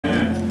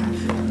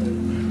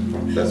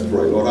Let's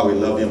pray. Lord, how we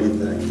love you, we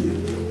thank you.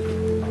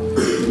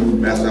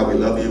 Master, how we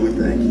love you, we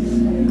thank you.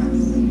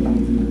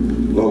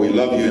 Lord, we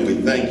love you and we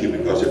thank you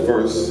because you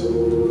first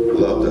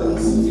loved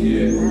us.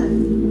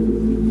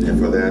 And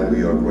for that,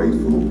 we are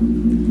grateful.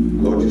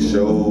 Lord, you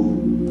showed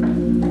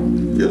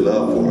your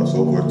love for us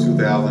over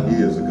 2,000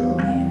 years ago.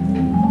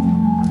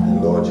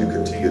 And Lord, you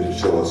continue to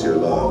show us your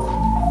love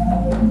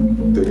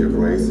through your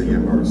grace and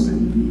your mercy.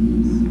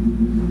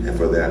 And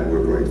for that,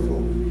 we're grateful.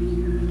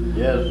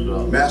 Yes,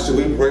 sir. Master,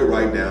 we pray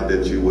right now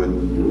that you would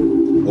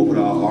open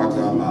our hearts,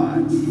 our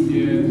minds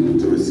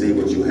to receive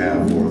what you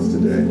have for us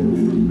today.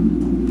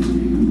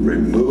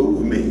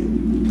 Remove me.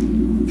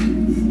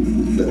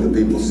 Let the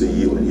people see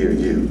you and hear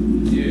you.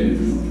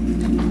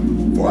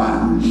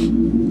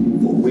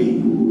 For we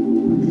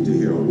need to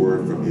hear a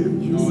word from you.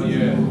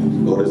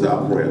 Lord, it's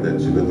our prayer that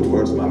you let the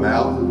words of my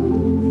mouth,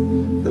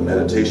 the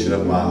meditation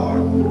of my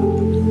heart,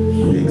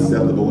 be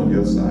acceptable in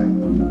your sight.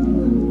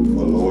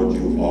 For Lord,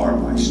 you are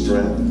my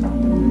strength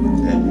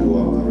and you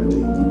are my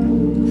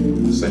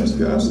redeemer. The saints of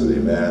God said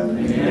amen.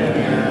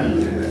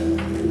 Amen.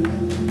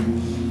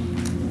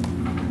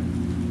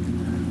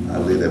 I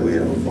believe that we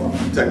have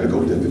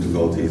technical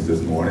difficulties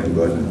this morning,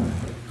 but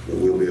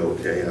we'll be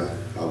okay.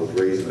 I was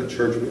raised in a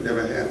church. We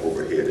never had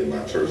overhead in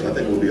my church. I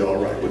think we'll be all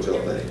right. What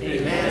y'all think?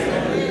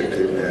 Amen.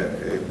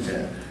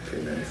 Amen.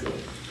 Amen. So,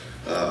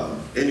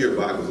 in your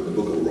Bibles, in the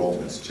book of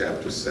Romans,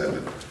 chapter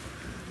 7,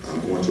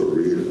 I'm going to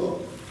read a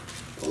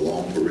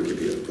long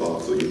pericope of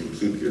thought so you can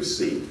keep your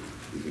seat.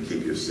 You can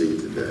keep your seat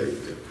today.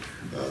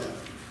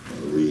 I'm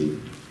going to read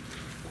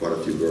quite a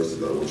few verses,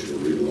 but I want you to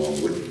read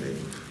along with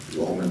me.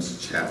 Romans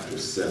chapter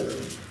 7.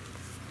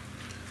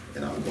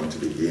 And I'm going to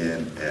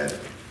begin at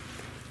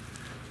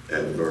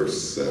verse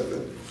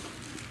 7.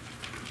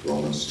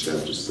 Romans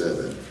chapter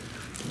 7.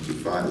 When you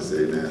find it,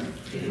 say amen.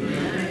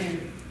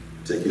 Amen.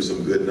 Take you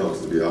some good notes.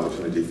 There'll be an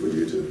opportunity for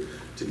you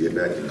to get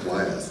back in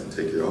class and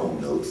take your own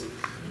notes.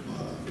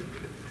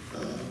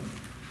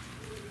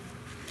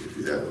 If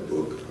you have a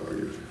book or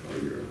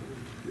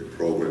your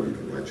program, you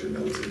can write your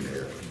notes in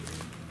there.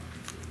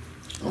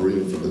 I'm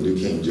reading from the New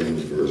King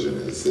James Version,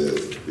 and it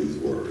says these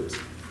words.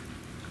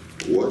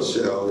 What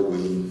shall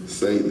we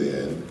say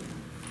then?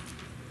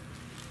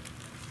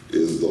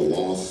 Is the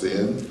law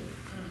sin?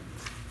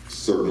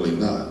 Certainly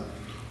not.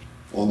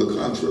 On the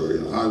contrary,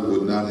 I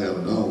would not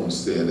have known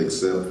sin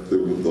except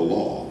through the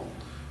law,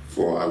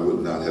 for I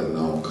would not have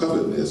known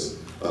covetousness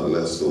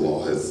unless the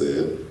law had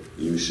said,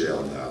 you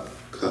shall not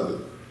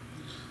covet.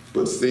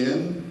 But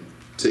sin,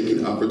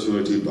 taking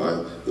opportunity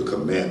by the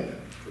commandment,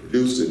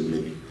 produced in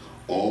me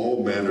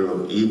all manner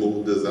of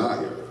evil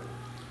desire.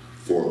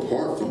 For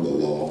apart from the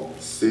law,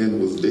 sin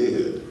was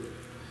dead.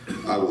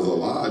 I was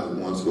alive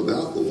once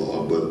without the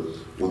law, but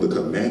when the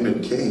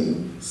commandment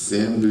came,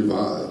 sin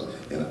revived,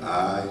 and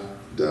I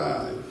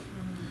died.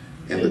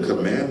 And the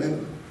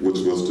commandment, which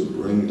was to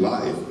bring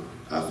life,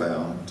 I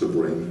found to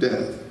bring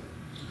death.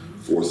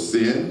 For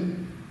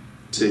sin,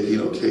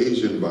 taking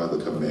occasion by the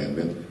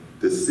commandment,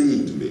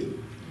 deceived me,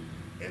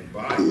 and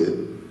by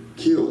it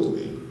killed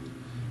me.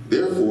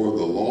 Therefore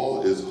the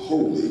law is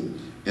holy,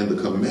 and the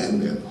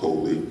commandment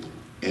holy,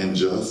 and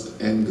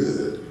just and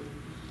good.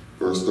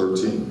 Verse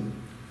 13.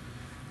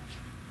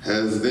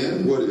 Has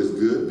then what is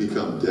good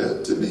become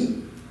death to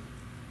me?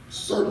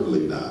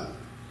 Certainly not.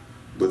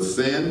 But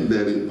sin,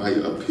 that it might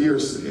appear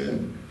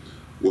sin,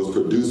 was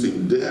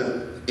producing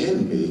death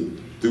in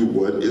me through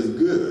what is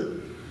good,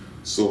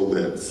 so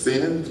that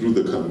sin through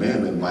the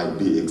commandment might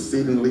be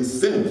exceedingly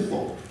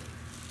sinful.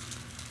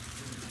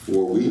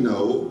 For we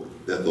know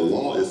that the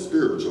law is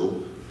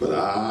spiritual, but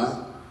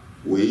I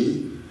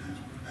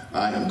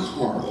am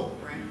carnal,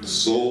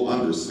 soul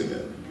under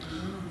sin.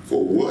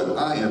 For what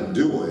I am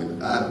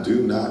doing, I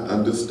do not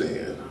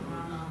understand.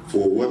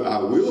 For what I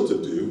will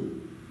to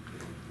do,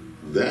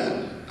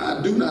 that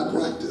I do not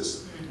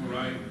practice.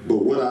 Right. But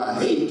what I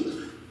hate,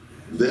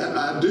 that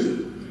I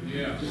do.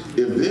 Yeah.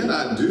 If then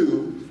I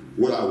do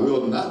what I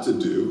will not to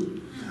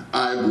do,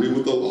 I agree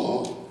with the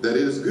law that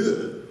it is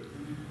good.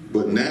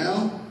 But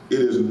now it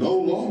is no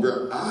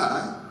longer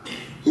I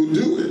who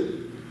do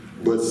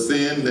it, but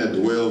sin that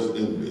dwells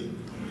in me.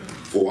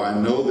 For I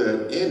know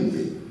that in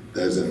me,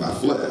 that is in my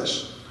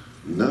flesh,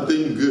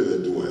 nothing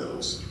good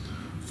dwells.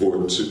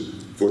 For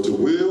to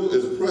will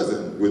is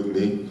present with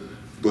me,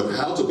 but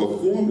how to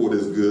perform what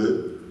is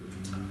good,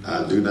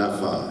 I do not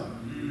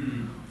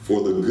find.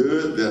 For the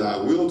good that I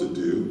will to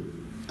do,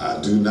 I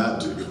do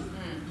not do.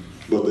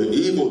 But the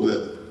evil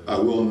that I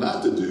will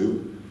not to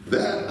do,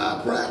 that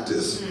I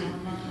practice.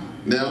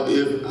 Now,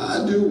 if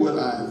I do what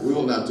I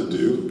will not to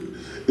do,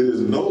 it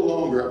is no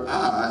longer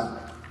I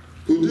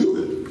who do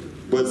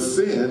it, but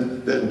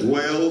sin that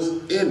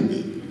dwells in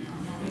me.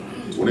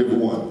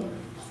 21.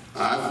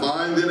 I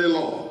find in a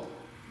law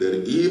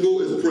that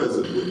evil is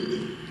present with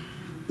me,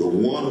 the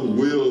one who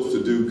wills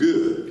to do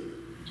good.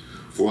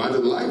 For I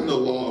delight in the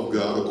law of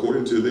God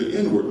according to the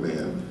inward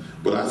man,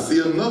 but I see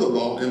another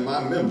law in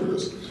my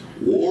members,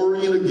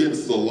 warring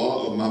against the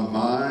law of my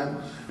mind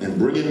and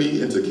bringing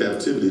me into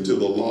captivity to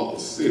the law of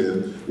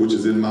sin, which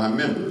is in my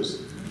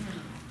members.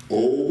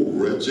 O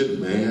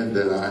wretched man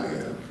that I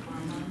am,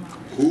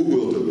 who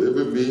will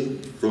deliver me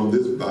from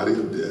this body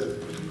of death?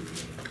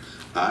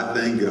 I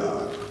thank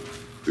God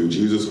through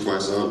Jesus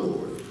Christ our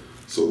Lord.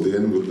 So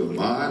then with the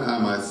mind I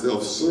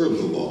myself serve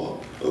the law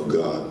of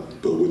God,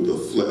 but with the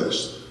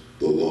flesh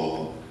the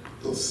law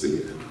of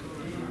sin.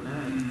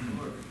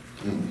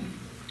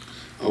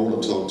 I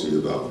want to talk to you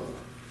about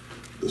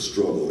the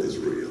struggle is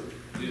real.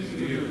 Yes,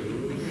 it is.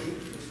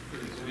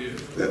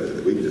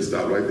 We can just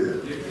stop right there.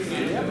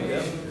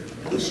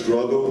 The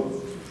struggle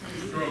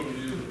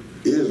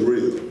is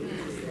real.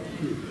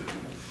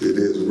 It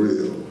is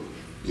real.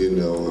 You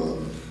know,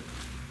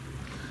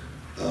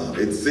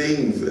 it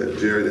seems that,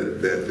 Jerry,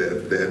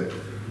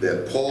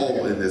 that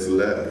Paul in this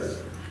letter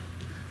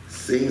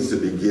seems to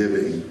be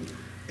giving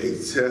a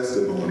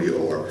testimony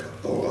or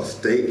a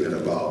statement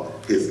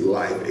about his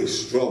life, a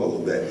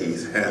struggle that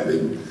he's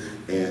having,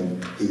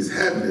 and he's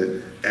having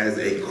it as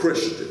a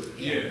Christian.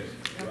 Yes.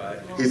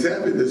 He's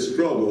having this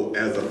struggle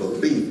as a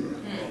believer.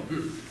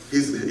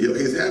 He's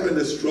having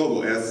this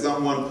struggle as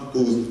someone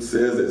who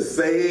says they're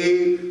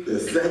saved, they're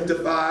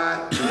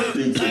sanctified,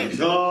 he speaks in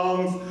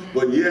tongues,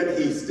 but yet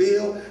he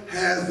still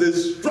has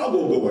this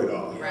struggle going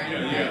on.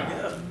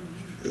 Yeah.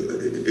 I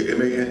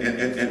mean,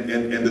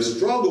 and the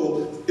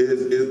struggle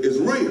is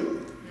real.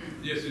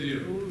 Yes, it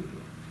is.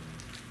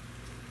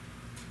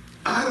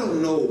 I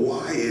don't know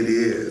why it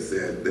is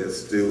that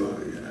still,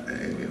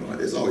 and, you know,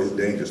 it's always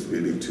dangerous for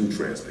me to be too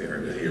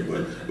transparent in here,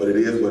 but it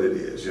is what it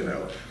is, you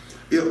know.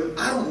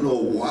 I don't know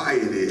why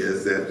it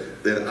is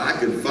that I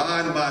can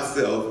find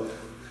myself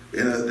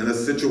in a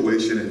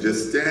situation and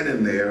just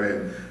standing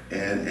there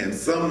and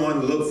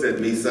someone looks at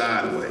me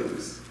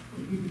sideways.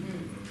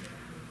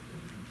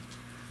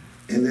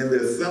 And then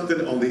there's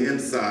something on the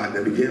inside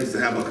that begins to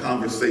have a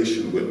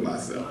conversation with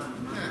myself.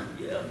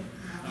 Yeah.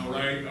 All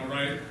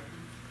right.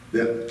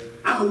 That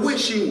I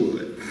wish he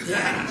would.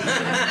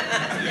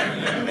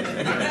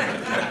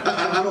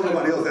 I don't know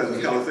nobody else has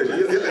this conversation.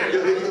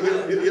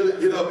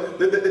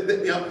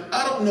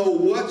 I don't know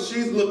what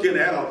she's looking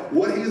at or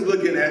what he's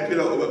looking at,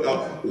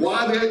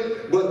 why they,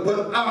 but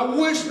I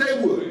wish they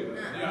would.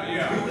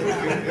 Yeah.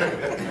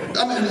 I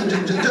mean,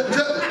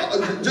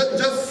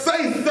 just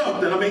say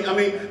something. I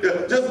mean,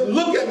 just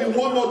look at me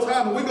one more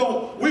time, and we're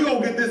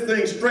gonna get this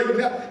thing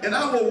straightened out, and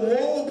I will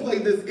role play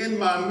this in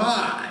my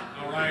mind.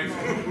 All right.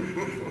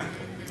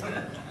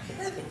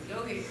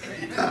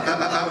 I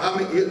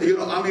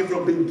mean,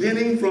 from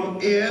beginning, from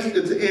end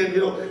to end,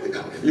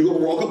 you're gonna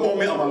walk up on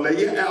me, I'm gonna lay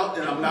you out,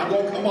 and I'm not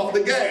gonna come off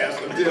the gas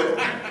until.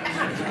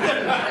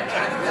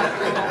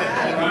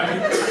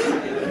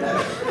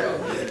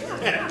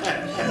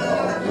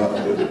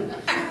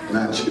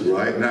 Not you,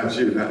 right? Not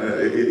you. And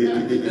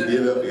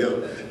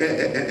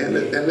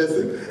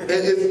listen,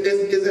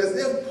 it's as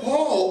if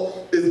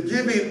Paul is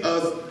giving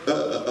us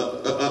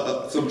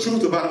some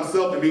truth about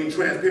himself and being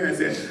transparent,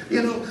 saying,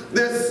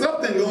 there's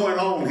something going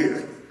on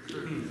here.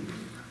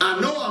 I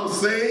know I'm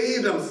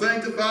saved, I'm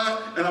sanctified,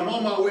 and I'm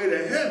on my way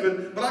to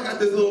heaven, but I got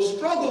this little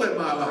struggle in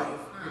my life.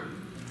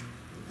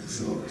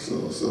 So,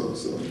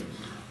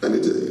 let me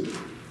tell you.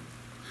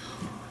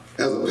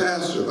 As a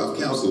pastor, I've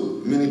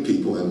counseled many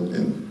people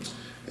and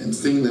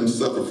seen them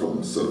suffer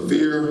from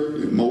severe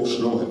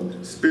emotional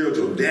and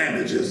spiritual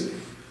damages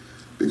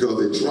because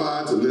they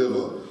tried to live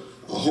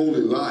a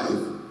holy life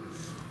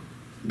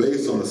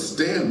based on a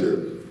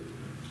standard.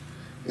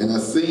 And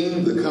I've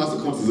seen the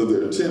consequences of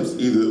their attempts.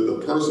 Either the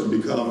person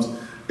becomes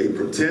a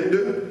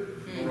pretender,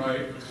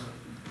 right,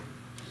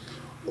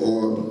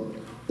 or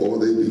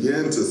they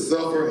begin to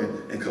suffer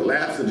and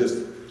collapse and just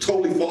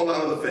totally fall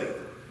out of the faith.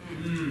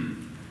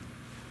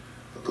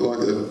 Or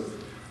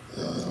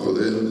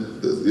then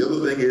the other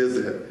thing is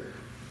that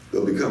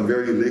they'll become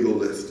very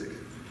legalistic,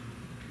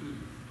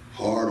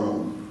 hard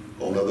on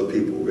other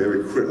people,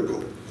 very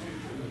critical,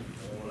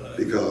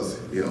 because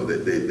they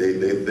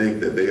think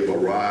that they've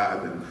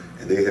arrived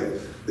and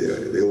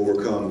they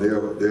overcome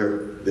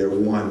their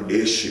one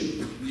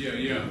issue.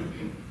 Yeah.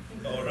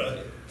 All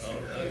right.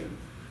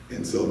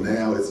 And so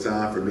now it's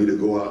time for me to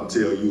go out and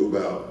tell you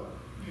about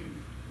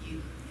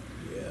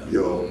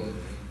your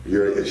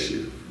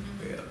issue.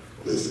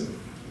 Listen.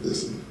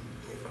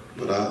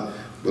 But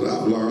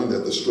I've learned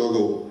that the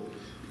struggle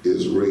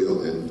is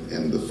real,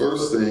 and the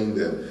first thing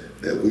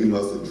that we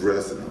must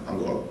address, and I'm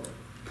going to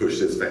push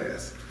this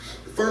fast.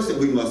 The first thing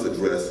we must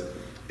address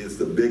is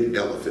the big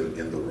elephant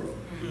in the room.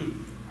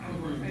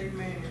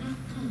 Amen.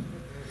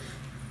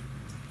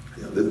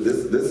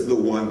 This is the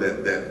one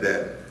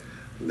that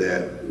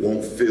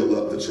won't fill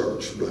up the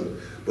church,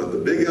 but the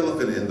big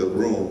elephant in the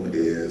room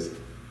is,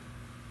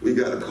 we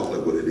got to call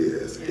it what it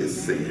is. It's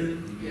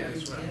sin.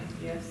 Yes, right.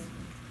 Yes.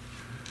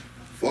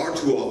 Far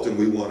too often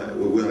we want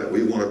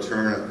to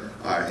turn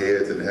our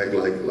heads and act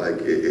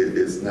like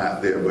it's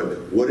not there,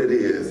 but what it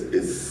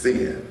is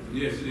sin.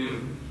 Yes, it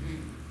is.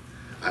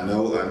 I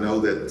know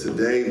that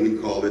today we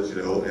call it,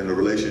 in a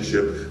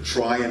relationship,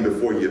 trying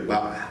before you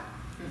buy.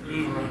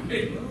 I'm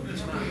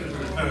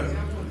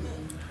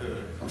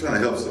trying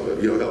to help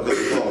somebody, help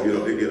us all,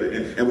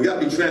 and we got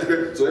to be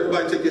transparent. So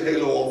everybody take your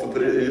halo off and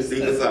put it in your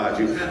seat beside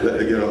you.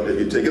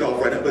 You take it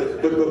off right now.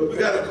 But we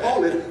got to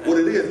call it what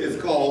it is.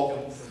 It's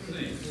called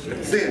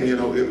sin. We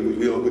call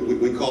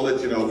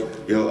it,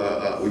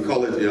 we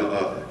call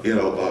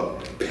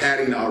it,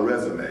 padding our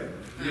resume.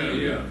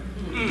 Yeah.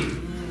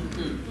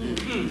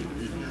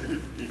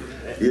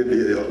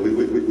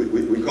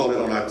 We call it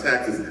on our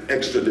taxes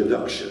extra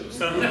deductions.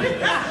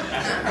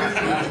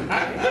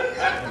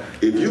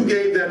 If you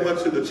gave that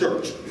much to the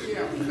church,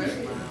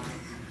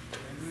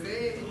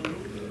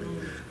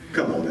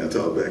 come on now,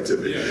 talk back to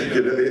me.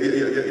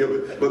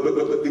 But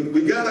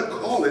we gotta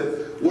call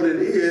it what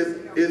it is.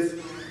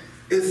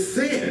 It's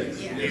sin.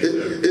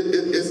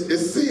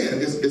 It's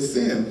sin. It's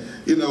sin.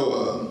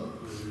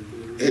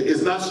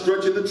 It's not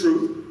stretching the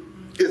truth.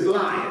 It's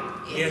lying.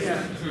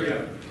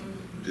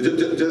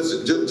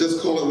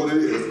 Just call it what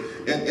it is.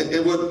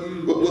 And what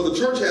the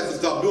church has to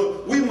stop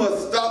doing, we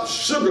must stop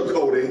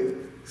sugarcoating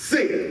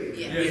sin.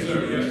 Yes,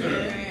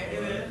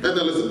 sir. Now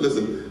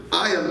listen.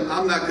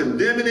 I'm not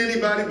condemning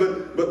anybody,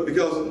 but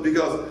because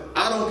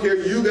I don't care.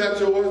 You got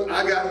yours,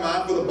 I got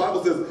mine. For the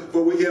Bible says,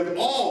 for we have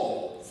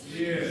all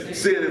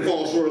sinned and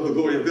fall short of the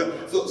glory of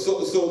God. So,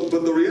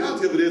 but the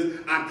reality of it is,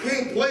 I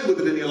can't play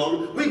with it any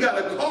longer. We got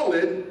to call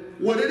it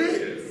what it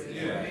is.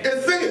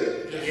 It's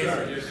sin.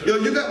 Yes, sir.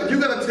 You got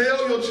to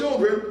tell your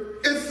children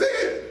it's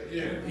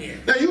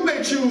sin. Now you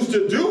may choose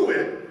to do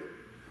it,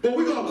 but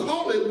we're going to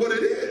call it what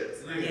it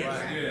is.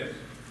 Yes.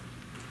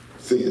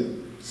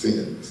 Sin.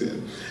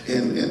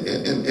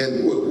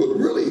 And what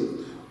really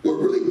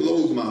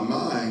blows my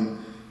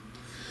mind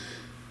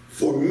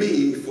for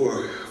me,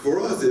 for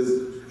us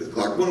is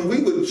like when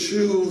we would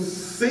choose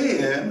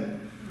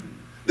sin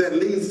that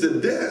leads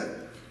to death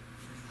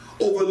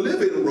over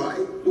living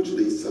right, which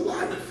leads to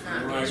life.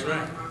 That's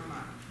right.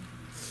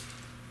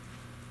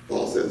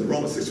 Paul says in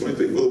Romans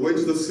 6:23, for the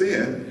wages of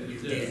sin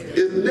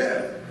is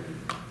death,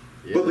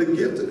 but the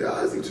gift of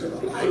God is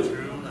eternal life.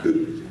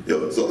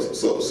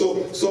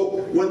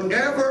 So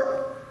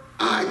whenever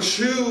I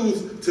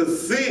choose to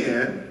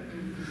sin,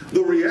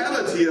 the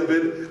reality of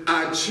it,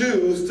 I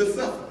choose to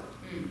suffer.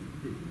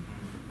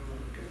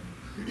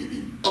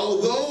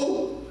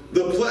 Although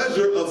the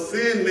pleasure of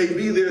sin may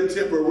be there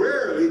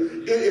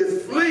temporarily, it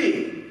is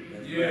fleeting.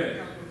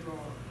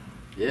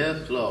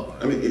 Yes, Lord.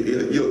 I mean,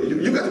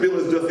 you got to be on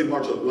this dusty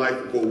march of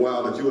life for a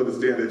while that you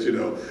understand that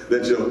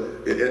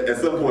at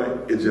some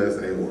point it just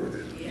ain't worth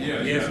it.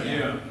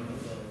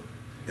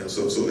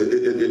 So it's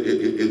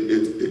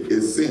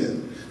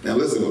sin. Now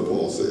listen to what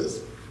Paul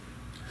says.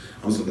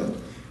 I'm just going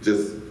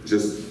to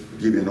just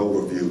give you an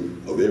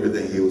overview of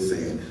everything he was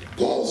saying.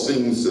 Paul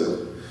seems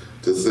to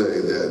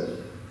say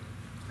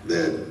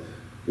that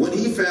when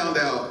he found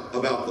out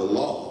about the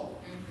law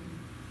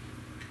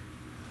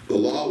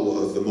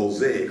was the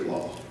Mosaic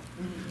law.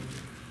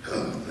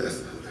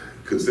 That's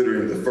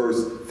considering the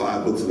first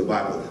 5 books of the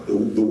Bible,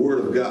 the Word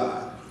of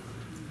God,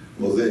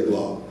 Mosaic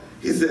law.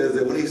 He says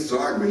that when he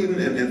started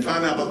reading and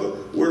finding out about the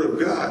Word of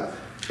God,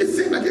 it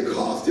seemed like it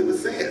caused him to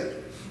sin.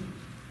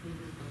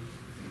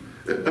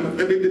 I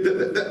mean,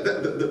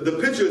 the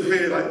picture is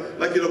made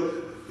like the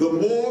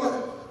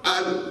more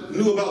I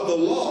knew about the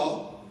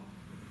law,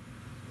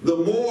 the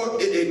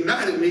more it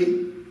ignited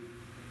me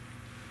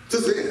to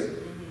sin.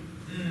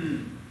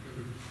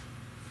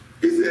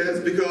 He says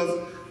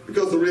because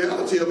the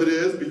reality of it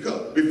is,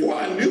 because before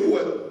I knew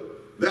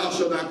what thou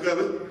shalt not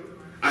covet,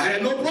 I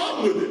had no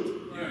problem with it.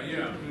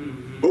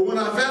 But when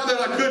I found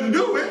that I couldn't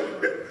do it,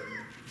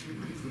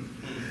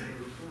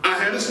 I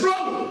had a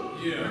struggle.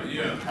 I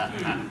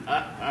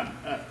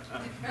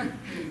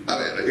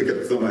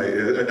mean, somebody.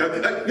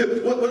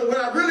 When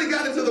I really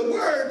got into the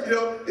Word,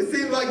 it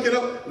seemed like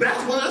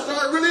that's when I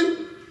started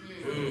really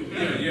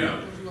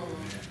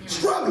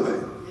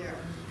struggling.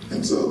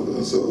 And so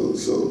listen.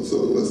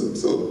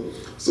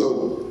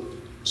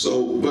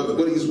 But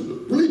what he's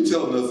really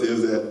telling us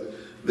is that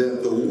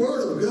the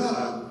Word of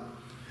God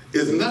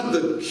is not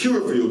the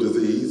cure for your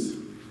disease.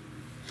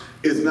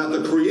 It's not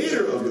the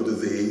creator of your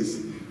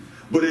disease,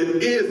 but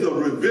it is the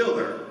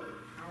revealer.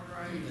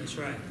 That's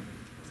right.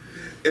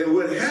 And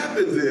what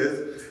happens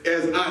is,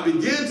 as I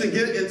begin to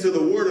get into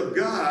the Word of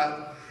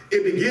God,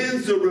 it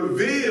begins to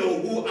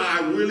reveal who I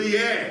really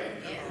am.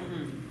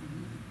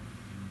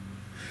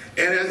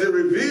 And as it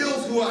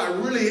reveals who I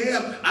really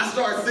am, I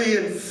start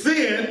seeing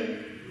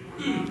sin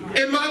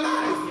in my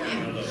life.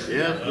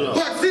 Yes, Lord.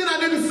 Like sin I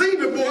didn't see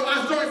before,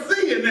 I start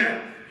seeing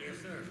now.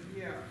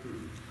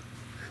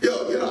 Yes,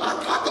 sir.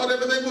 I thought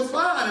everything was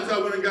fine until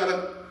I went and got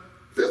a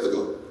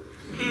physical.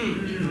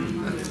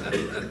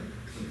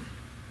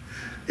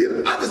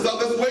 I just thought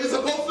that's the way it's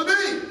supposed to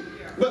be.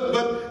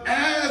 But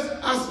as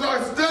I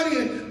start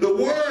studying the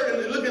Word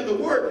and looking at the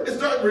Word, it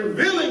started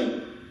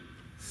revealing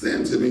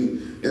sin to me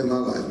in my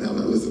life. Now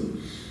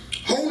listen.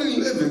 Holy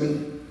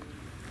living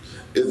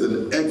is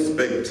an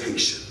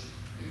expectation.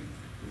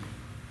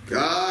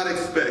 God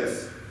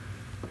expects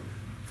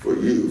for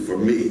you, for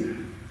me,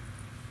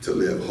 to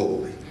live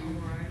holy.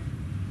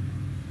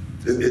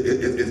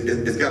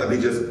 It's got to be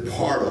just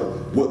part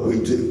of what we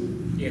do.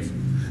 Yes.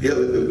 Yeah,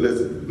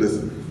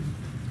 listen.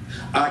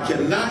 I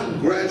cannot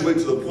graduate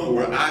to the point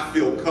where I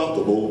feel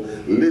comfortable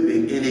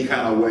living any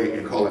kind of way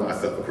and calling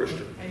myself a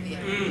Christian.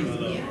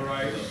 All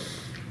right.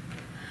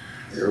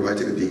 Everybody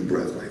take a deep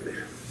breath right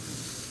there.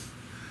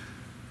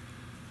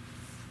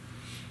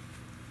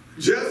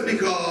 Just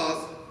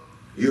because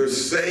you're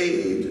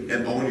saved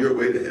and on your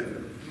way to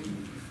heaven,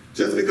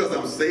 just because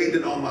I'm saved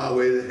and on my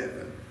way to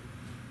heaven,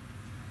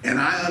 and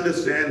I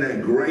understand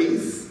that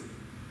grace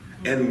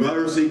and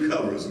mercy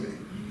covers me,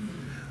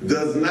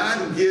 does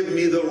not give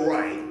me the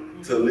right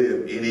to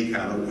live any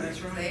kind of way.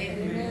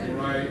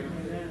 Right.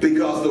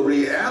 Because the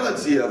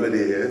reality of it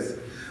is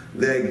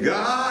that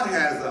God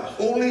has a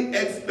holy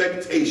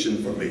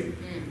expectation for me.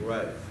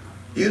 Right.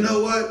 You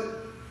know what?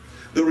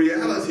 The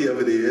reality of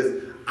it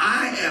is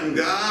I am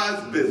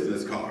God's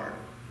business card.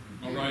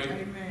 All right.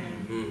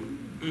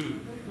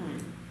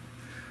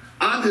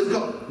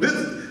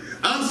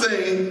 I'm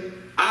saying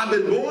I've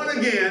been born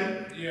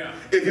again. Yeah.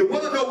 If you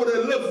want to know what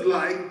it looks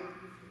like,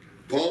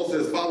 Paul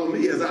says, follow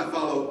me as I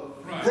follow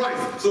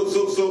Christ. So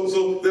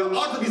there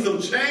ought to be some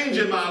change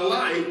in my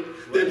life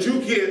that you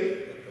can't.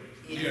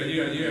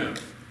 Yeah.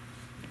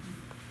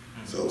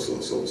 So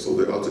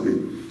there ought to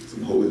be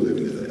some holy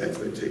living as an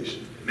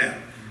expectation. Now,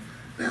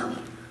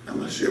 I'm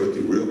going to share with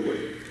you real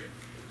quick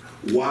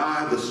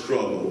why the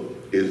struggle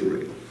is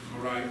real.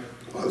 All right.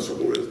 Why the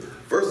struggle is.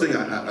 First thing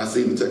I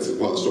see in the text of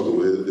why the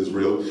struggle is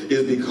real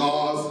is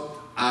because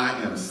I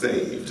am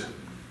saved.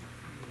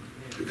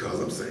 Because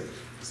I'm saved.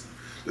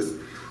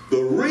 Listen,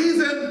 the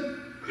reason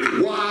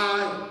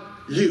why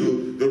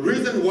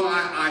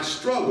I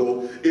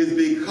struggle is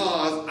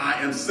because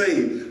I am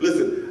saved.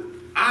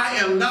 Listen, I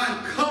am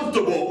not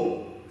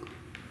comfortable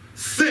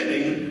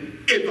sinning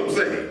if I'm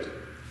saved.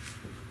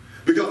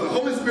 Because the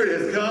Holy Spirit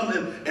has come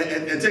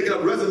and taken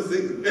up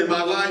residency in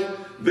my life.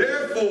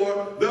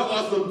 Therefore, there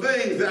are some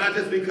things that I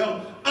just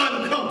become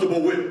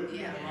uncomfortable with.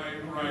 Yeah.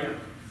 Right.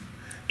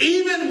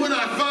 Even when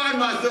I find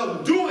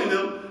myself doing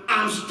them,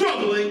 I'm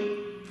struggling.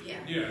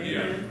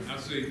 Yeah. I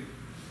see.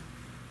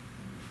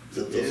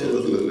 So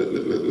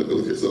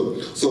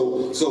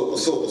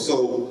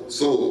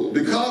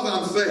because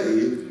I'm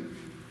saved,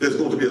 there's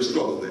going to be a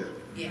struggle there.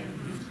 Yeah.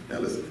 Now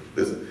listen.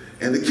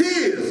 And the key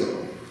is,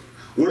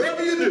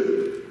 whatever you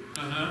do,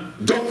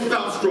 don't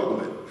stop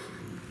struggling.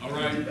 All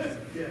right.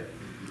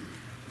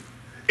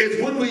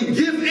 It's when we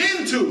give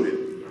into it,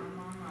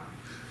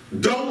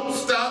 don't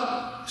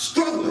stop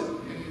struggling.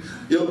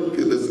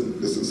 Listen.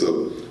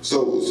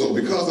 So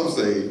because I'm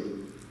saved,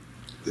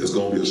 there's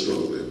going to be a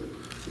struggle there.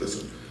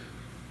 Listen.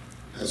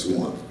 That's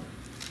one.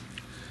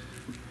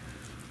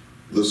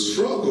 The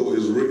struggle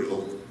is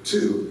real.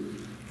 Two,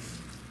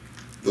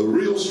 the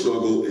real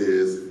struggle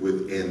is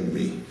within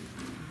me.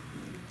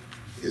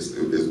 Is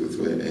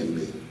within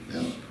me.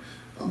 Now,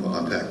 I'm going to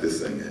unpack this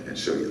thing and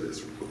show you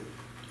this real quick.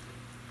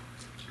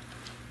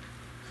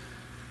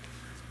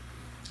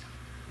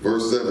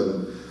 Verse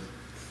 7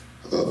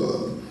 of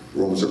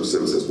Romans chapter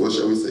 7 says, what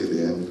shall we say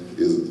then?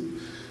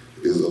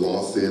 Is the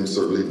law sin?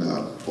 Certainly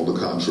not. On the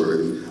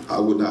contrary, I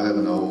would not have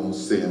known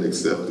sin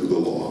except through the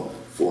law,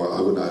 for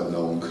I would not have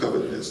known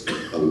covetousness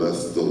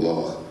unless the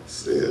law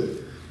said,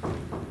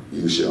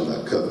 you shall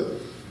not covet.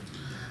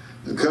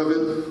 And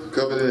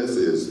covetousness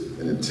is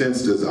an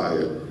intense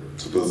desire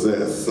to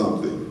possess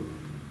something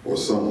or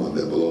someone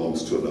that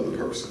belongs to another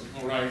person.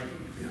 All right.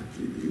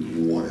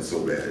 You want it so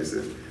bad.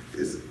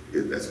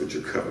 That's what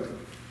you're coveting.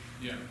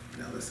 Yeah.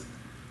 Now listen.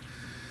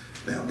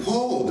 Now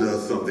Paul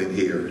does something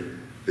here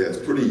that's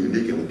pretty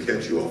unique and will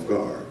catch you off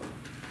guard.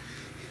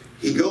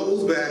 He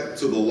goes back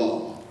to the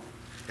law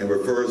and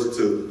refers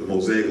to the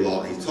Mosaic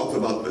law. He talks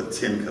about the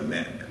 10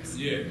 commandments.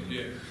 Yeah.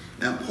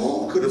 Now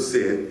Paul could have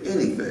said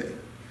anything.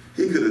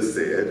 He could have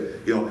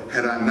said,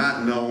 had I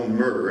not known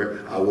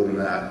murder, I would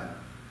not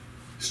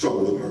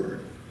struggle with murder.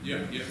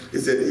 Yeah. He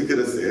could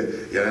have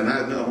said, had I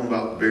not known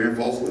about bearing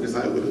false witness,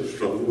 I would have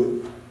struggled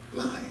with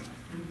lying.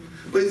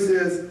 But he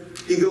says,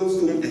 he goes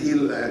down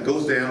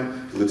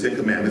to the 10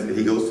 commandments, and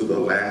he goes to the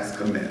last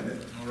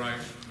commandment. All right.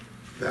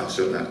 Thou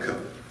shalt not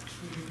covet.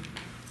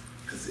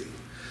 Let's see.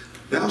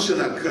 Thou shalt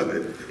not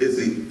covet is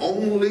the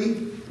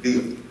only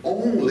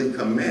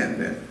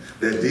commandment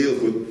that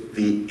deals with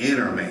the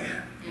inner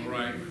man. All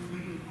right.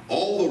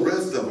 All the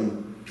rest of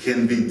them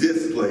can be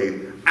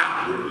displayed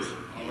outwardly.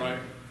 All right.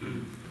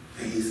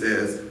 And he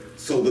says,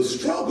 so the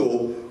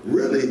struggle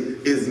really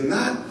is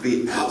not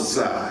the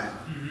outside.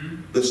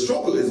 The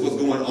struggle is what's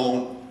going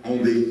on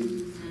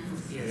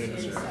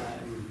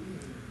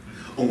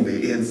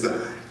the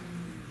inside.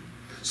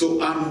 So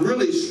I'm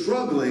really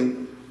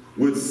struggling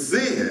with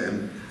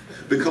sin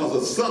because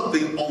of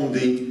something on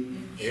the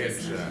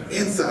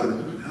inside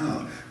of me.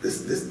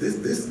 This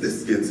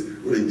gets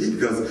really deep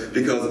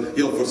because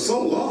for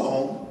so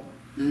long,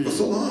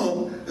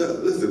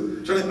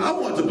 listen, Charlie, I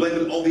want to blame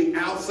it on the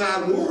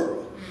outside world.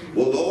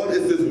 Well, Lord,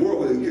 it's this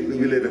world we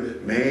live in.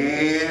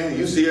 Man,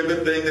 you see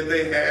everything that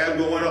they have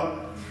going on.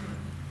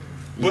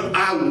 But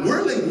I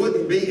really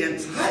wouldn't be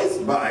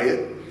enticed by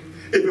it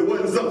if it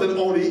wasn't something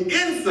on the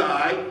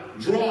inside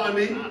drawing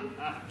me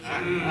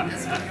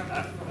That's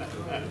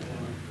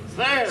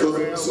right.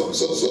 So he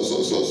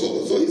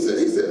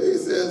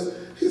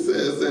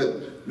says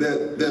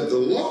that the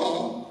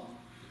law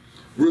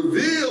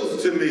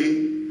reveals to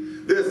me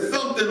there's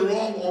something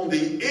wrong on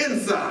the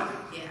inside.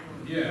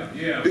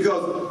 Yeah.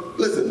 Because,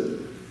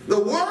 listen, the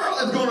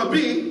world is going to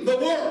be the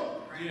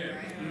world. Yeah.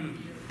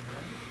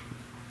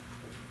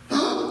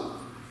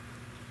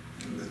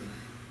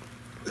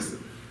 Listen,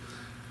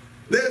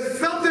 there's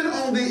something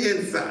on the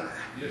inside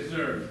Yes,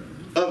 sir.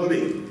 of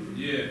me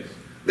Yes.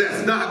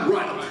 that's not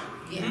right.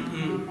 Yeah.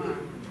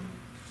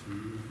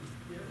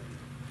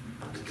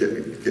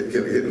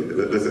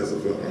 Let's have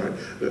some fun, all right?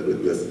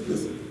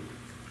 Listen.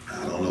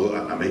 I don't know.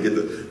 I may get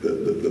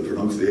the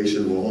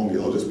pronunciation wrong.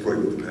 Y'all just pray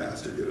with the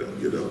pastor,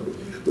 you know.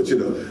 But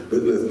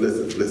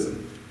listen.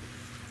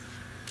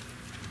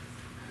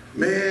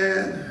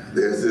 Man,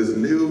 there's this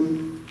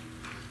new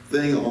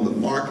thing on the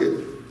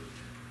market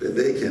that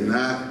they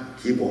cannot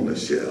keep on the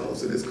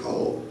shelves, and it's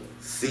called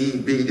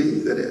CBD.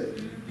 Is that it?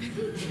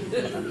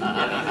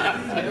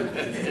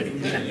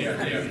 Yeah.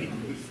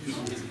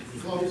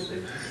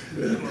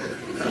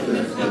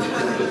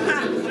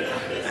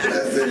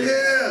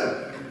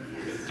 Yeah.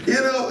 You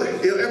know,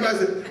 everybody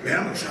says, man,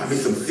 I'm going to try me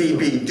some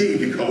CBD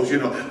because,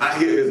 I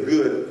hear it's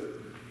good.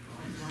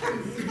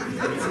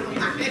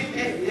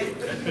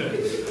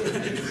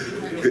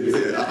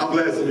 I'm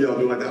glad some of y'all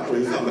do like that.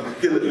 Listen,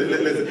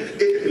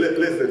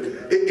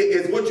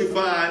 it's what you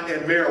find in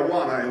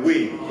marijuana and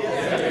weed.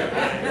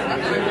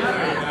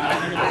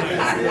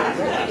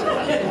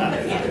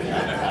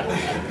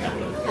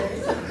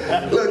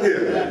 Look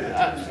here.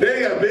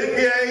 They got Big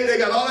Gay, they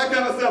got all that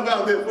kind of stuff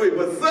out there for you.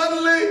 But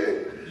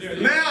suddenly,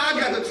 now I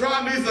got to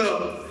try me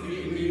some.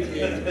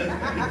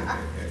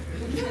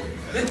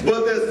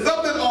 But there's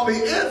something on the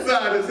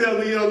inside that tells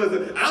me,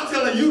 listen, I'm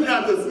telling you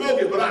not to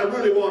smoke it, but I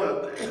really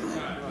want to.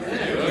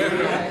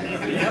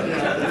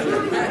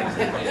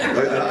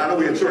 I know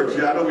we in church,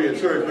 but I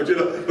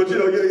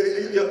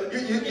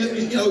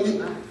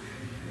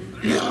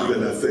better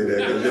not say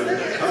that.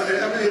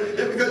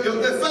 Because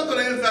there's something on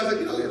the inside that,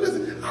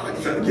 listen, I like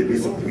to try to get me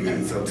some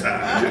weed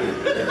sometime.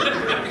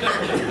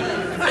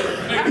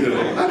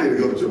 I need to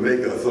go to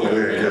Jamaica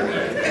somewhere.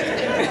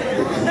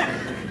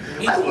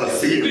 I want to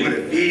see what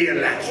it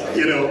feels like,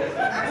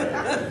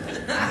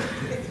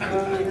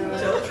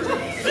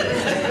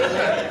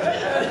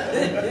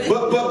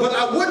 But I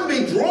wouldn't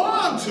be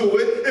drawn to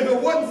it if it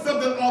wasn't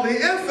something on the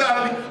inside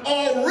of me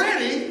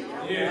already.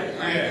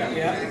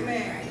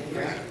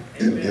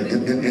 And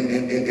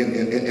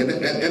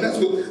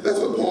that's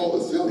what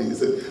Paul is telling you. He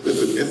said,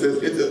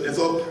 listen, and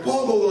so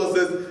Paul goes on and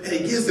says, and he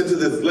gets into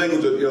this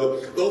language of,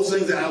 those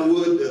things that I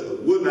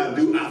would not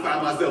do, I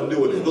find myself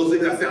doing. Those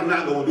things I say I'm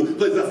not going to do,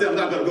 places I say I'm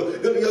not going to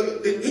go.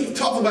 He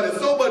talks about it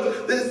so much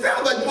that it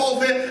sounds like Paul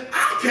said,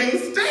 I can't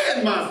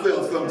stand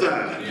myself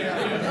sometimes.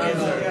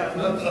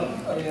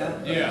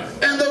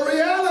 And the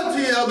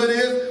reality of it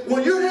is,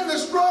 when you're in the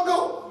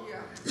struggle,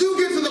 you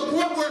get to the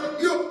point where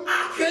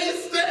I can't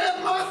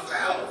stand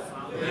myself.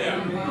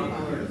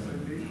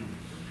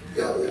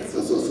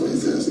 So he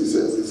says,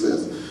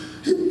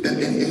 and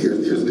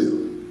here's the deal.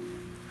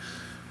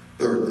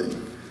 Third thing,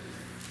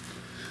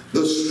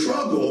 the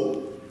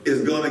struggle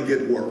is going to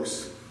get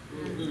worse.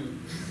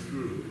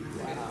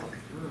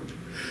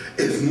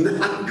 It's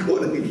not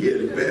going to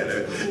get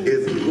better.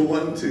 It's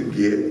going to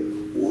get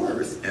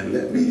worse. And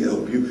let me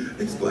help you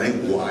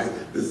explain why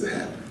this is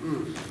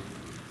happening.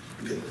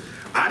 Okay.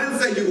 I didn't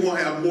say you're going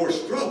to have more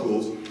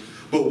struggles,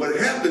 but what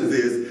happens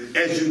is,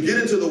 as you get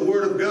into the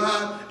Word of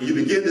God, and you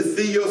begin to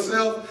see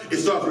yourself, it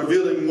starts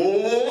revealing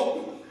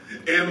more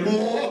and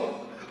more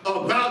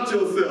about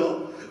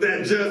yourself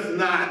that just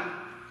not,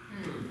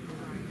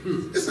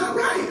 it's not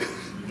right.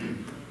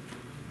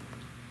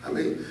 I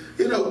mean,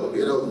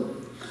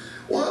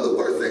 one of the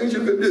worst things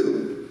you can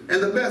do,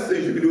 and the best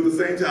things you can do at the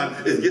same time,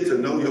 is get to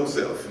know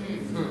yourself.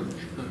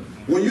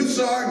 When I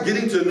started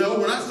getting to know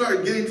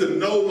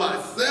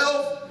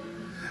myself,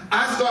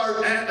 I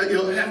started,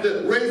 have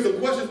to raise some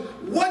questions.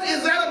 What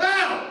is that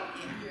about?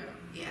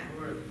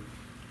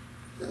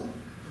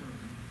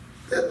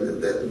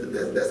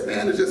 This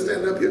man is just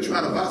standing up here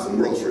trying to buy some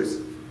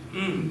groceries.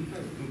 And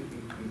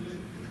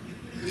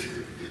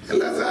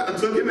that's how I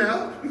took him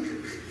out,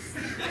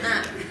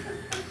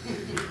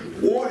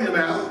 wore him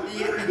out,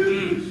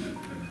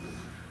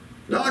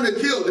 darn it,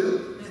 killed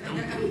him,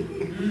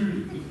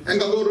 and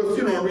gonna go to the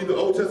funeral and read the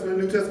Old Testament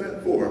and New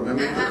Testament for him.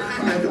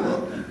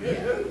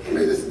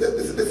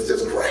 It's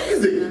just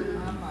crazy.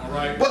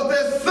 Right. But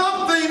there's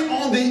something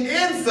on the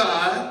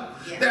inside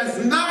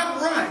that's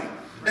not right.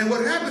 And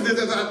what happens is,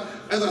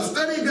 as I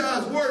study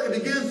God's Word,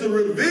 it begins to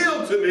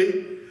reveal to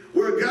me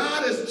where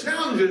God is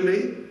challenging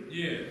me.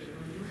 Yes.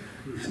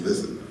 And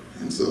listen,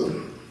 and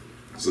so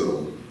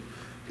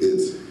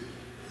it's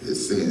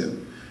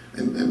sin.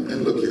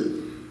 And look here.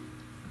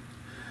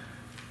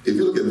 If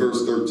you look at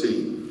verse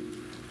 13,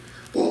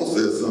 Paul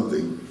says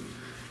something.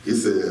 He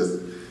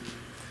says,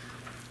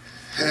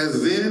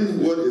 has then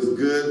what is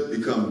good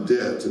become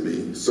death to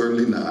me?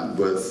 Certainly not.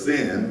 But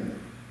sin,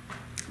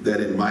 that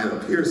it might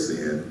appear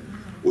sin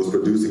was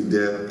producing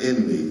death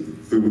in me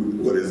through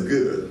what is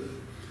good.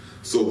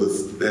 So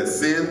that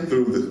sin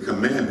through the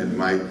commandment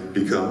might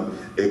become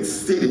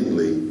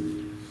exceedingly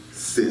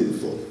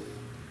sinful.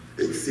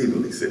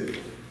 Exceedingly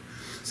sinful.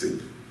 See,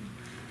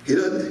 he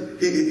doesn't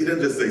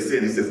just say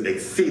sin, he says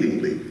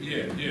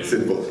exceedingly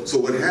sinful. So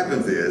what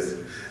happens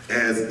is,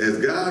 as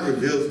God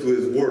reveals to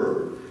his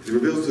word, he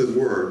reveals to his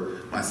word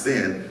my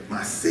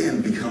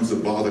sin becomes to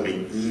bother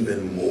me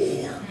even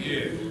more.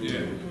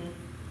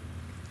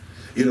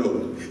 You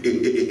know,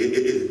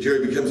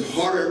 Jerry, becomes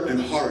harder and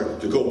harder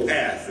to go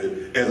past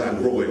it as I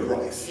grow in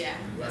Christ. Yeah,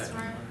 that's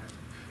right.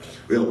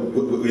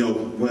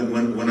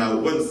 When I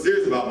wasn't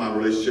serious about my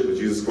relationship with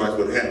Jesus Christ,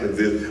 what happens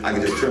is I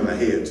can just turn my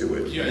head to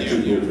it and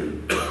keep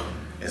moving.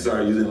 And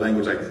start using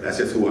language like, that's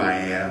just who I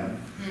am.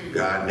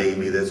 God made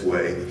me this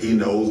way. He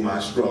knows my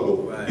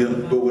struggle. Right. You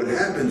know, but what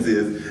happens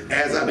is,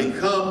 as I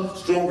become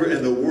stronger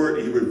in the Word,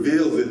 He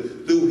reveals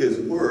it through His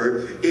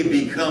Word, it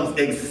becomes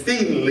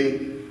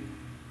exceedingly.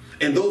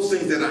 And those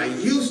things that I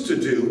used to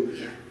do,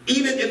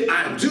 even if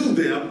I do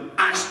them,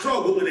 I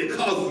struggle and it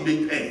causes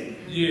me pain.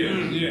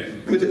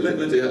 Let me tell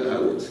you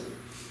how it works.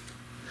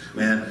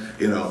 Man,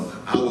 you know,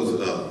 I was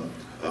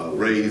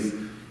raised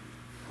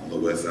on the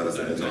west side of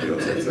San Antonio,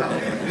 Texas.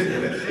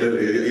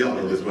 Y'all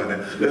know this by now.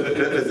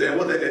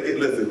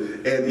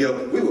 Listen, and you know,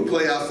 we would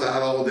play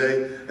outside all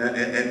day,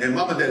 and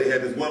Mom and Daddy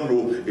had this one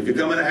rule: if you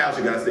come in the house,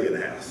 you gotta stay in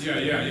the house.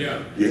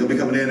 You're gonna be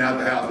coming in and out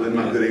the house, letting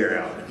my good air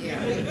out.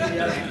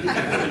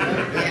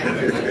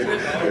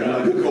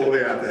 Good cold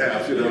air out the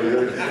house, you know.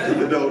 Keep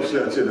the door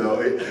shut, you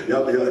know.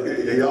 Y'all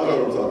know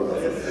what I'm talking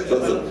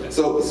about.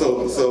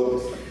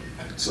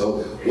 So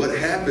what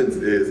happens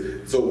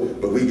is,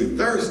 but we get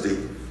thirsty.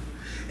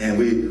 And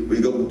we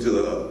go to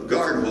the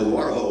garden hose,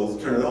 water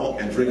hose, turn it on,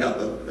 and drink out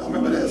the. Y'all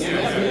remember that?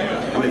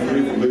 I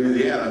mean, from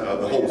Louisiana,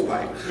 the hose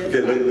pipe. So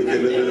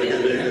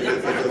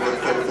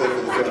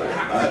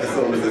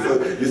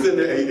you sit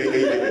there and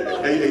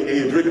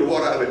you're drinking the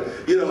water out of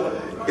it. You know,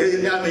 it's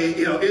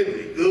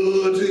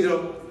good, you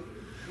know.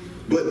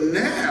 But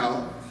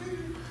now,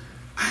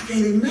 I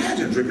can't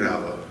imagine drinking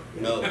out of it.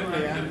 No.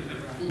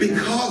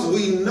 Because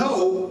we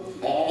know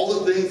all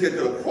the things that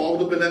could have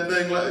crawled up in that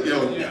thing, like, you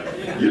know,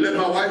 you let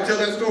my wife tell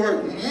that story?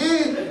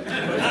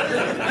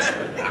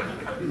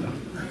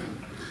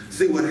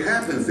 See, what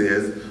happens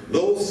is,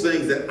 those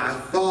things that I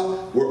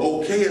thought were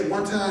okay at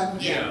one time,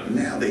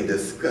 now they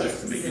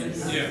disgust me.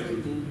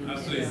 I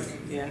see.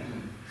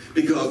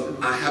 Because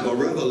I have a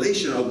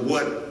revelation of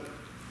what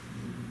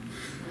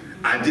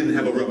I didn't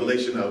have a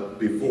revelation of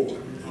before.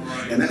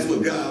 And that's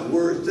what God's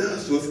word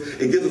does to us.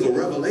 It gives us a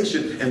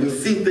revelation, and we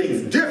see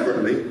things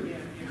differently.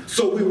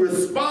 So we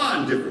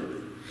respond differently.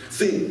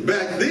 See,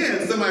 back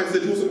then, somebody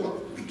said to us,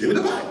 well, give me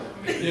the Bible.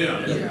 Give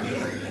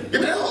me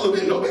that all.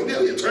 No big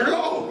deal. You turn it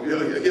off.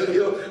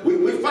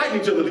 We're fighting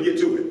each other to get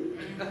to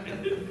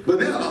it. But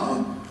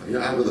now, I'd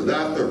rather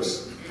die of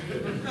thirst.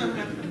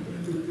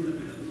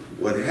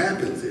 What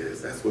happens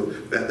is, that's what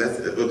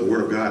the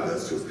Word of God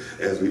does to us.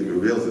 As He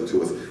reveals it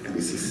to us, and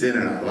we see sin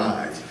in our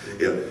lives,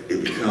 it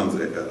becomes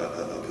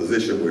a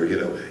position where, you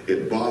know,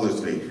 it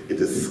bothers me, it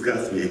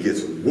disgusts me, it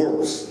gets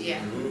worse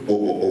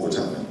over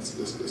time.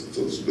 So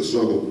the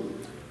struggle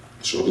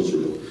is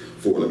real.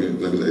 Let me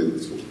leave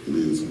this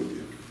with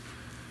you.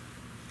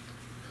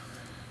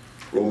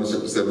 Romans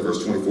chapter 7,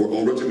 verse 24.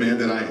 Oh, wretched man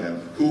that I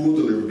am, who will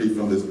deliver me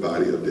from this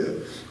body of death?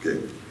 Okay.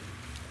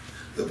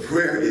 The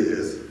prayer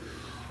is,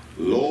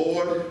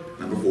 Lord,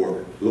 number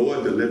 4,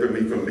 Lord, deliver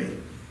me from me.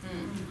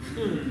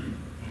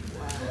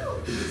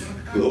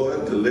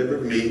 Lord, deliver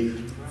me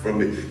from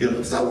me. You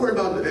know, stop worrying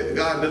about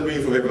God delivering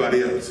me from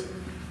everybody else.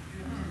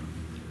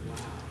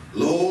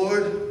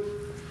 Lord,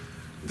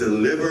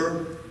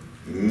 deliver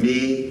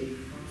me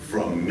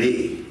from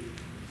me.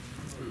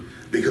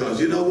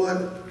 Because you know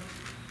what?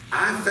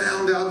 I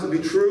found out to be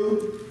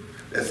true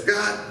that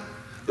Scott,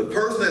 the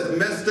person that's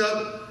messed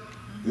up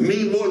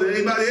me more than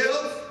anybody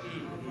else,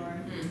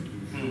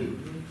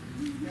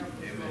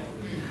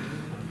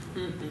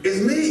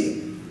 it's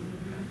me.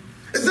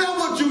 It's not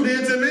what you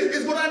did to me,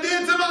 it's what I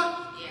did to my.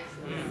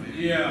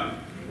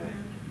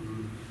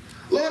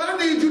 Lord, I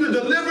need you to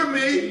deliver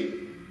me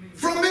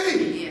from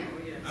me.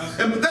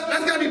 And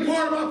that's got to be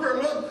part of my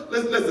prayer. Lord,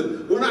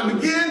 listen, when I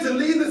begin to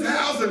leave this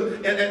house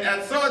and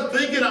I start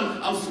thinking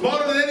I'm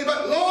smarter than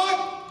anybody, Lord,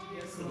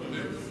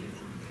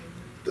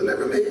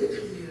 deliver me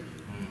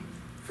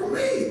from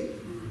me.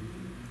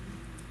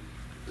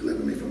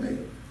 Deliver me from me.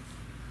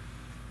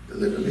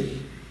 Deliver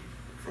me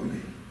from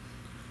me.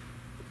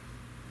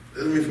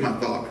 Deliver me from my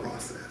thought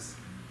process.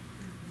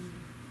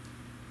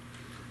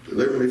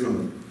 Deliver me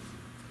from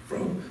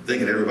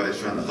thinking everybody's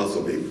trying to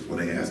hustle me when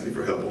they ask me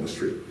for help on the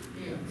street.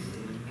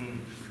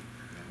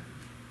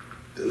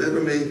 Deliver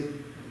me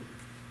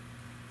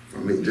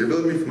from me.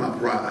 Deliver me from my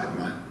pride,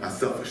 my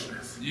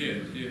selfishness.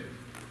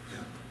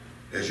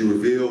 As you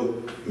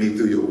reveal me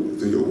through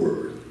your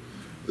word.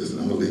 Listen,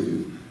 I'm going to leave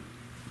you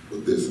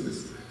with this and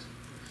this.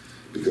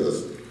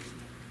 Because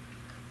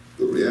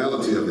the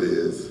reality of it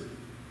is,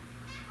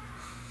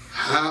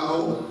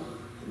 how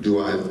do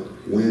I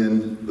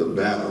win the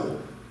battle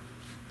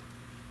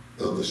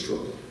of the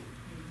struggle?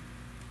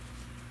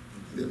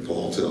 And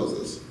Paul tells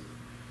us,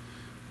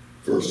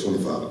 verse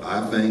 25,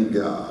 I thank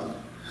God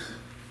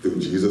through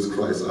Jesus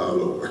Christ our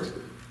Lord.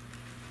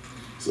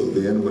 So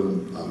then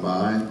when in my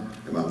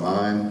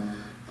mind,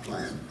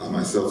 I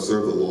myself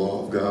serve the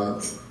law of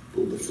God,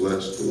 but with the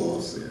flesh, the law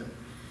of sin.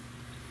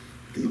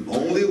 The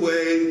only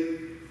way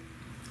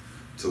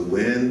to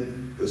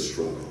win the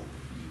struggle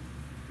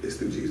is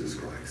through Jesus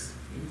Christ.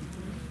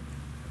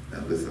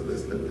 Now listen,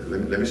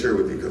 let me share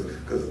with you,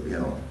 because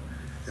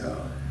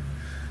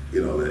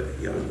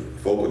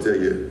folk will tell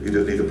you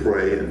just need to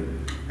pray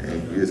and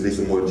you just need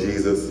some more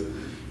Jesus.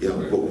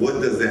 But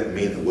what does that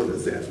mean and what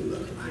does that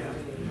look like?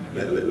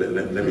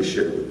 Let me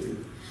share with you.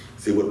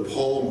 See, what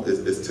Paul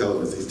is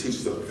telling us, he's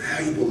teaching us a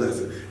valuable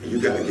lesson, and you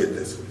got to get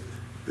this one.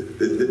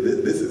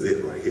 This is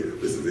it right here.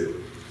 This is it.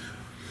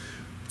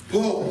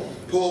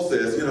 Paul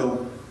says,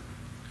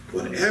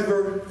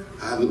 whenever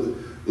I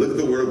look at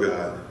the Word of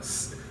God,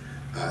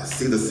 I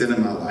see the sin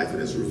in my life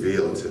and it's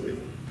revealed to me.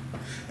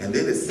 And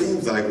then it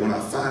seems like when I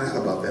find out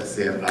about that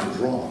sin, I'm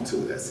drawn to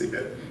that sin.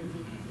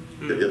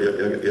 You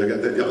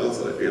got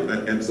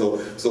that? And so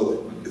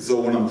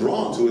when I'm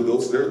drawn to it,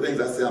 there are things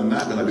I say I'm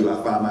not going to do,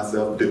 I find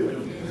myself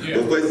doing. Yeah.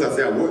 Those places I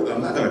say I'm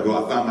not going to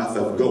go, I find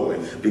myself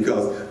going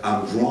because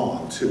I'm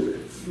drawn to it.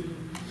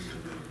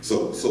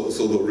 So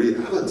the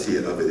reality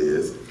of it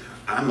is,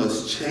 I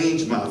must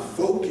change my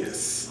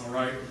focus. All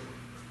right.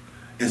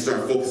 And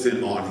start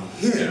focusing on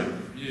Him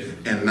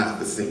and not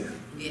the sin.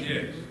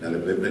 Yeah. Now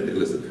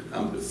listen,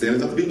 sin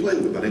is not to be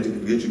played with, but I need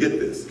to get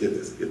this.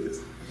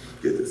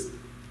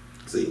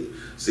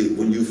 See,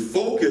 when you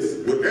focus,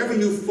 whatever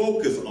you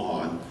focus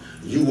on,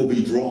 you will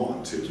be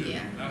drawn to.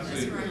 Yeah,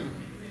 that's right.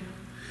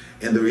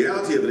 And the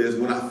reality of it is,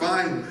 when I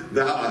find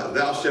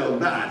thou shalt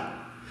not,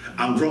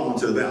 I'm drawn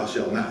to thou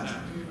shalt not.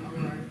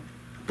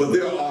 But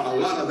there are a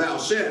lot of thou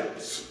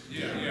shalls.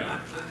 Yeah.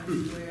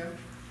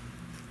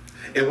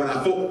 And when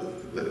I focus,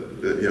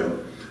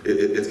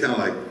 it's kind of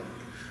like,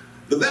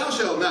 the thou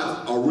shalt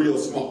not are real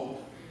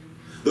small.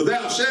 The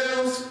thou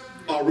shalls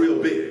are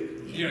real big.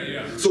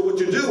 Yeah. So what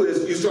you do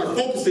is you start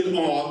focusing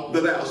on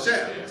the thou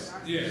shalls.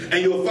 Yeah.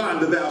 And you'll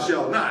find the thou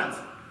shalt not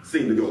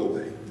seem to go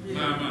away.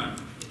 My.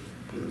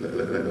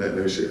 Let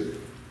me share.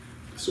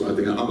 So I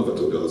think I don't know if I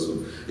told you this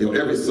one.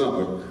 Every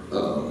summer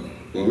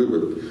when we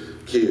were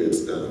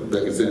kids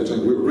back in San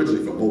Antonio, we were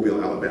originally from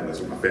Mobile, Alabama.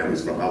 That's where my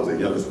family's from. I was the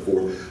youngest of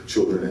 4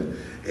 children,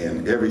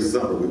 and every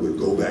summer we would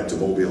go back to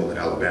Mobile,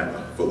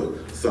 Alabama for the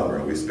summer,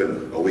 and we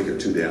spent a week or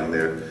 2 down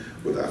there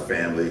with our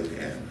family,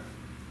 and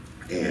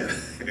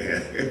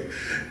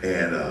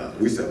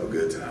we used to have a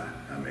good time.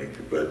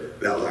 But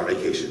that was our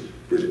vacation,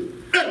 Bridget,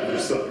 every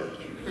summer.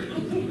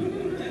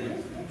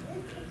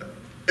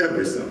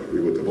 Every summer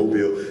we went to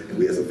Mobile, and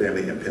we had some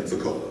family in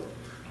Pensacola,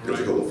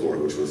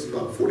 Florida, which was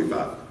about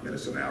 45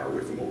 minutes to an hour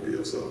away from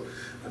Mobile. So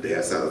my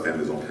dad's side of the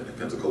family was on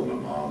Pensacola. My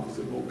mom was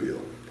in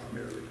Mobile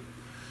primarily.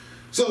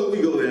 So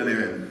we go down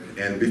there,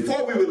 and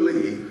before we would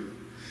leave,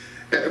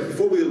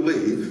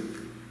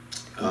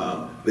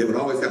 they would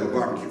always have a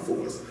barbecue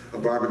for us, a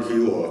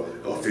barbecue or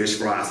a fish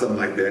fry, something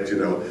like that, and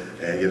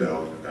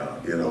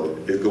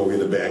it's gonna be in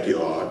the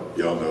backyard,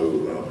 y'all know,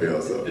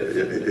 so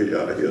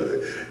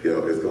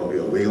it's gonna be,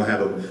 we ain't gonna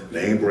have them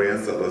name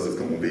brand sellers, it's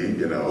gonna be,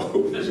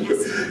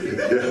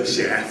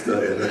 Shasta,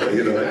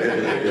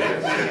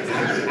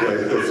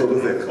 so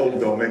what's that Coke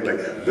don't make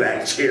like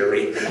black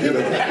cherry, that's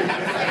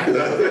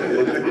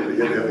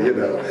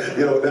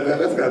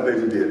the kind of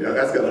things we did,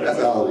 that's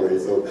our way,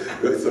 so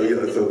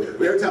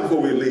every time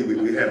before we leave,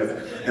 we have it,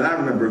 and I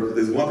remember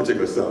this one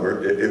particular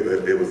summer,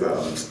 it was,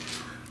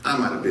 I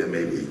might have been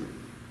maybe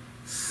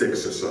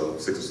 6 or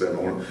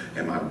 7,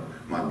 and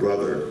my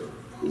brother,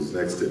 who's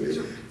next to me,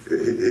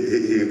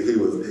 he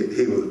was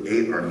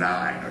 8 or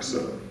 9 or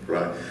so,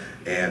 right?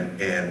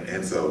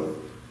 And so,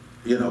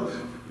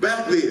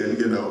 back then,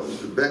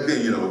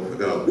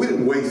 we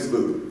didn't waste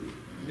food.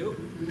 Nope.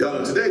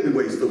 Today we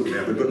waste food,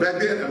 man, but back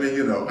then,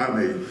 you're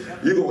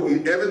gonna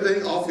eat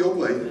everything off your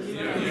plate.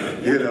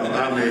 If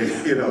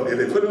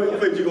they put it on your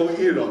plate, you're gonna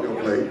eat it off your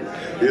plate.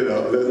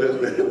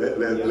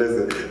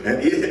 Listen,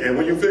 and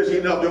when you finish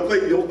eating off your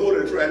plate, you don't throw it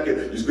in the trash can,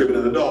 you scrape it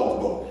in the dog's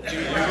bowl. He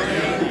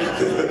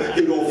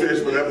gonna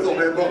finish whatever's on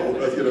that bowl,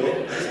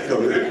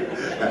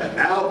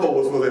 our bowl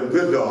was for them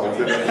good dogs.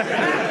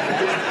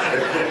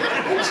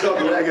 Chuck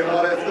wagging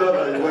all that stuff,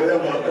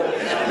 whatever.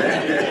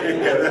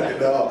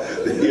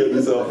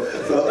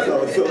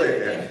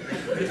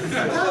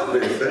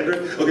 Cedric.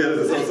 Okay,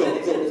 so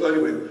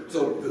anyway,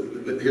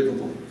 here's the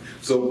point.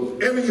 So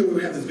every year we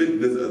would have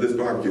this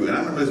barbecue, and I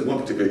remember this one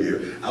particular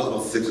year, I was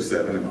about 6 or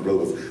 7, and my brother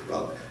was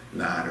about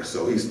 9 or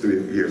so. He's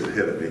 3 years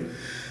ahead of me,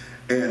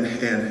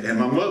 and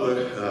my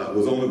mother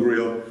was on the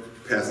grill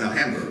passing out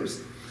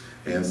hamburgers.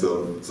 And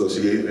so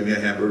she ate me a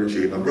hamburger,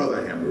 she ate my brother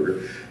a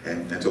hamburger,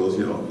 and told us,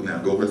 now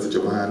go rest at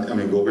your mind,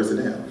 go rest it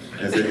down.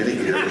 And said,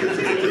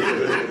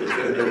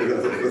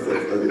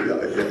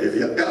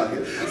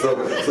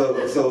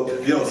 So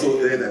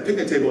they had that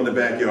picnic table in the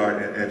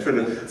backyard, and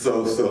Trina,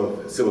 so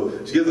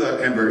she gives her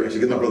a hamburger, and she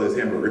gives my brother his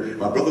hamburger.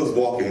 My brother's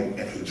walking,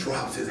 and he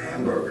drops his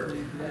hamburger.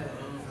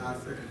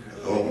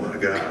 Oh my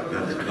God!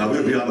 Now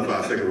we're beyond the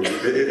 5 second rule.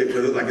 It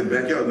was like in the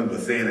backyard, in the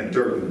sand and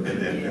dirt in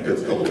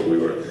Pensacola where we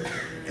were.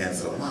 And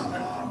so my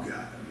mom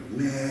got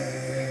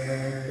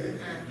mad,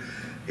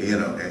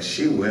 and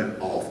she went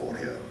off on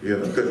him.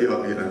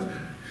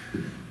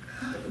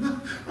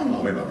 My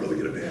mom made my brother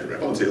get a bad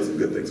rap. I'll tell you some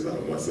good things about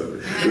him one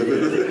Sunday.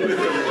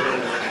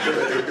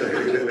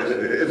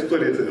 It's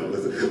plenty to tell.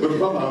 Listen, but my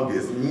mom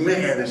gets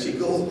mad and she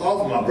goes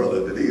off my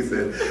brother. And he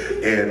said,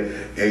 and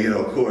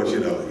of course,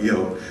 you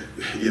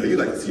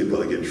like to see your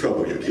brother get in trouble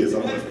with your kids.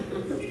 I'm like,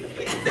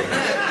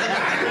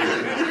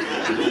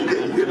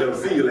 you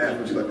see you laugh,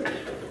 but you're like.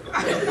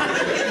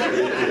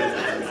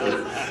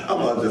 I'm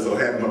just so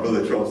happy my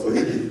brother in trouble.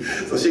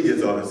 So she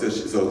gets on and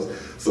says,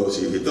 so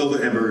she throws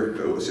the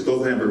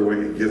hamburger away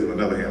and gives him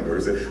another hamburger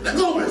and says, now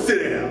go over and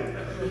sit down.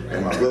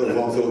 And my brother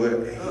walks over there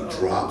and he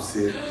drops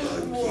it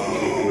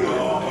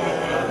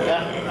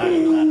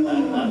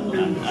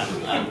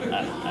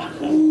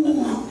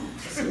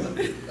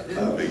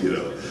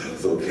again.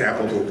 So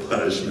capital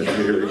punishment,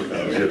 here it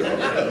comes,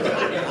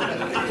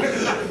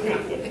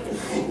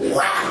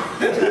 Wow!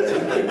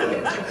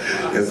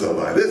 And so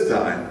by this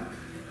time,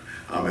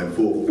 I'm in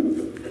full. And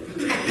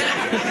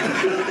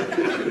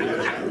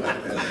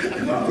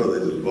my brother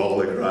just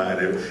bawling,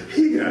 crying.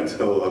 He got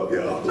towed up,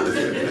 y'all.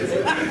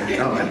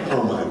 I'm like,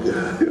 oh my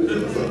God.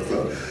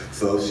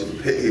 So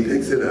he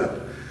picks it up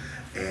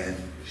and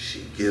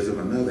she gives him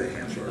another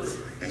hamburger.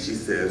 And she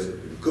says,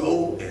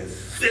 go and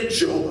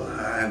sit your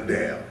behind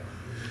down.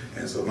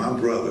 And so my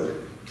brother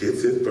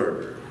gets his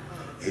burger.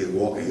 He's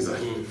walking, he's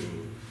like,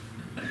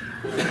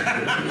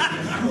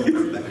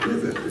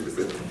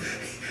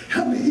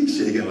 I mean, he's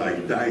shaking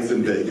like dice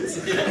in Vegas.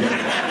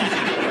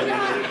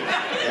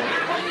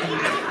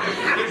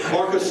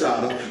 Or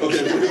Kashada.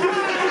 Okay.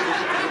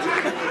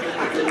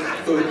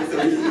 So he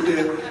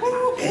did,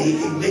 and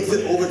he makes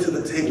it over to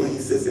the table and he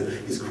sits there.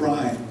 He's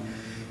crying.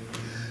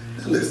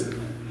 Now listen,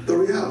 the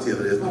reality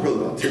of it is, my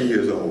brother about 10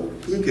 years old,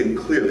 he can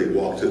clearly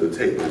walk to the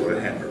table with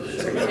a hamburger.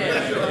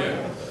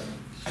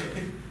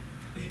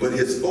 But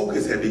his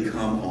focus had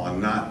become on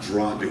not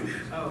dropping it.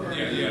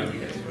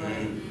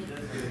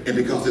 And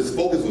because his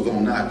focus was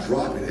on not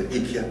dropping it,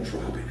 he kept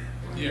dropping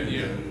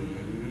it.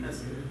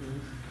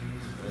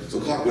 So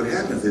Clark, what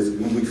happens is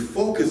when we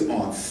focus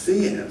on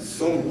sin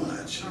so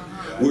much,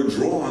 we're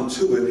drawn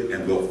to it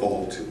and we'll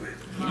fall to it.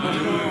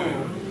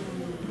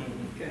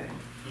 Okay.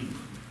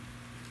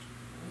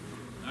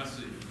 I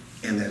see.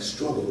 And that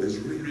struggle is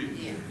real.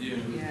 Yeah.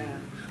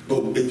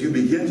 But if you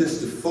begin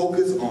just to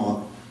focus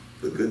on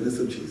the goodness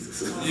of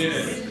Jesus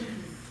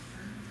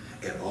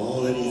and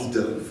all that he's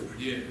done for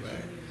you,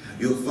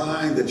 you'll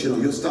find that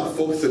you'll stop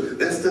focusing.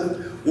 That stuff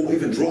won't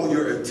even draw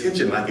your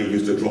attention like it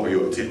used to draw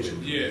your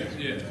attention.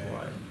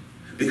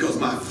 Because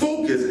my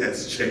focus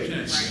has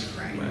changed.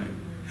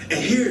 And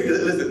here,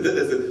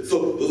 listen.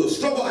 So the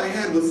struggle I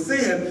had with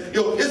sin,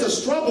 it's a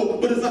struggle,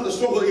 but it's not the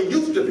struggle it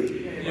used to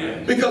be.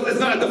 Because it's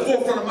not at the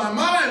forefront of my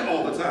mind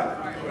all the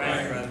time.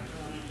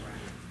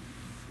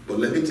 But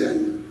let me tell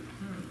you,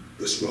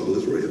 the struggle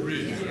is real.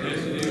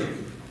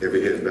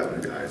 Every head is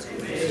bowed, guys.